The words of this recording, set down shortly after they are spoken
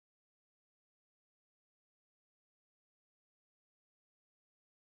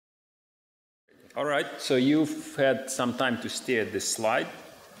All right, so you've had some time to stare at this slide.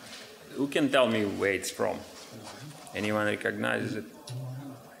 Who can tell me where it's from? Anyone recognizes it?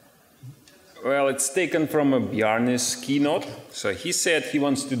 Well, it's taken from a Bjarne's keynote. So he said he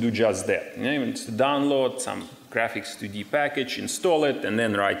wants to do just that. He wants to download some graphics 2D package, install it, and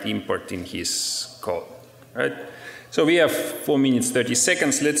then write import in his code. Right? So we have 4 minutes, 30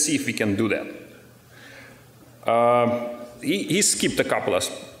 seconds. Let's see if we can do that. He skipped a couple of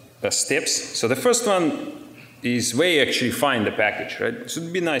steps. So the first one is where you actually find the package. Right? So it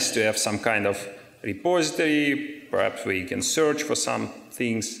would be nice to have some kind of repository, perhaps where you can search for some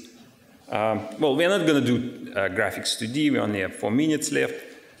things. Well, we're not going to do graphics 2D. We only have 4 minutes left.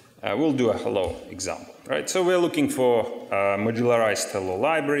 We'll do a hello example. Right? So we're looking for a modularized hello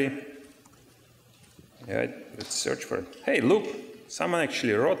library. Right? Let's search for it. Hey, look, someone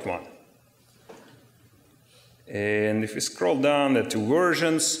actually wrote one. And if we scroll down, there are 2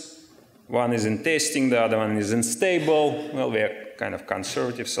 versions. One is in testing, the other one is in stable. Well, we're kind of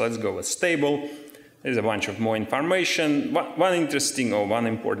conservative, so let's go with stable. There's a bunch of more information. One interesting or one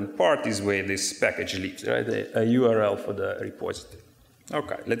important part is where this package lives, right? A URL for the repository.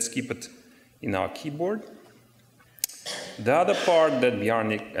 Okay, let's keep it in our keyboard. The other part that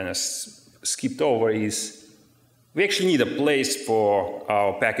Bjarne kind of skipped over is we actually need a place for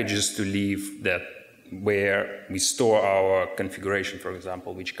our packages to live that where we store our configuration, for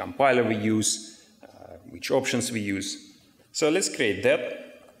example, which compiler we use, which options we use. So let's create that.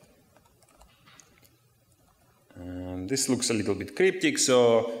 This looks a little bit cryptic,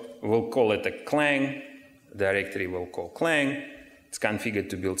 so we'll call it a Clang. Directory we'll call Clang. It's configured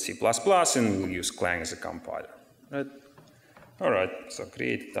to build C++, and we'll use Clang as a compiler. Right? All right, so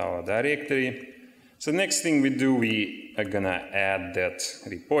create our directory. So next thing we do, we are going to add that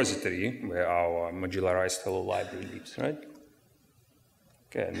repository where our modularized hello library lives, right?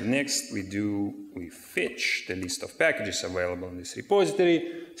 Okay, next we fetch the list of packages available in this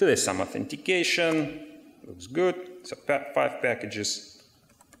repository. So there's some authentication, looks good. So 5 packages,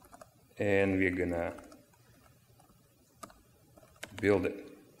 and we're going to build it.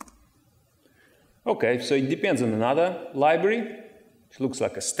 Okay, so it depends on another library. It looks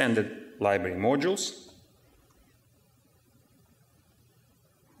like a standard library modules.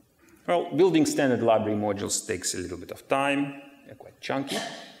 Well, building standard library modules takes a little bit of time. They're quite chunky.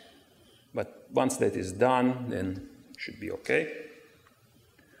 But once that is done, then it should be okay.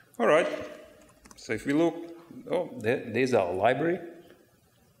 All right. So if we look, oh, there's our library.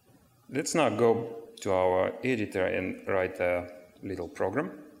 Let's now go to our editor and write a little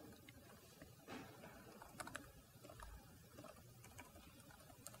program.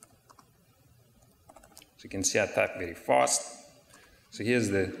 So you can see I type very fast. So here's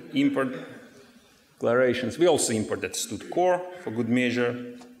the import declarations. We also imported std_core for good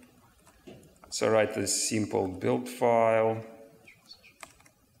measure. So write a simple build file.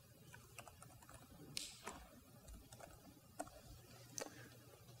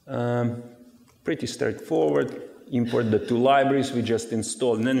 Pretty straightforward. Import the 2 libraries we just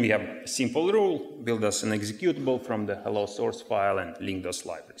installed, and then we have a simple rule: build us an executable from the hello source file and link those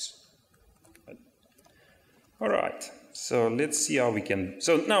libraries. All right, so let's see how we can.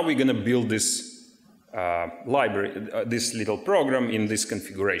 So now we're going to build this library, this little program in this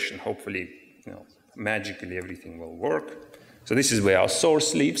configuration. Hopefully, magically everything will work. So this is where our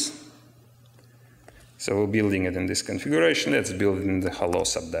source lives. So we're building it in this configuration. Let's build it in the hello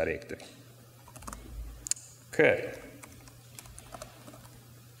subdirectory. Okay.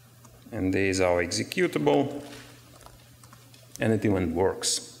 And there's our executable. And it even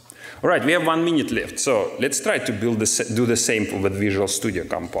works. All right, we have 1 minute left. So let's try to do the same with Visual Studio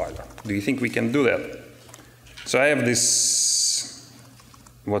Compiler. Do you think we can do that? So I have this,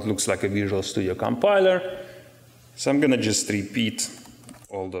 what looks like a Visual Studio Compiler. So I'm going to just repeat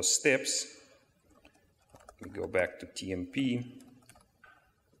all those steps. We go back to TMP.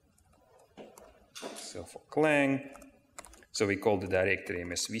 So for Clang, so we call the directory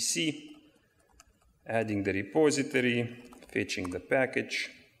MSVC, adding the repository, fetching the package,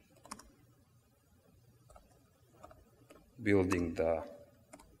 building the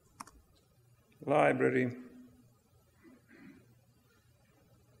library,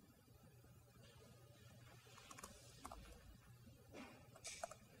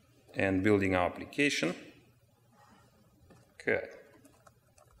 and building our application. Okay.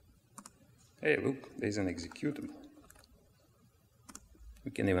 Hey, look, there's an executable. We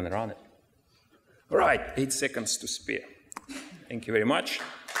can even run it. All right, 8 seconds to spare. Thank you very much.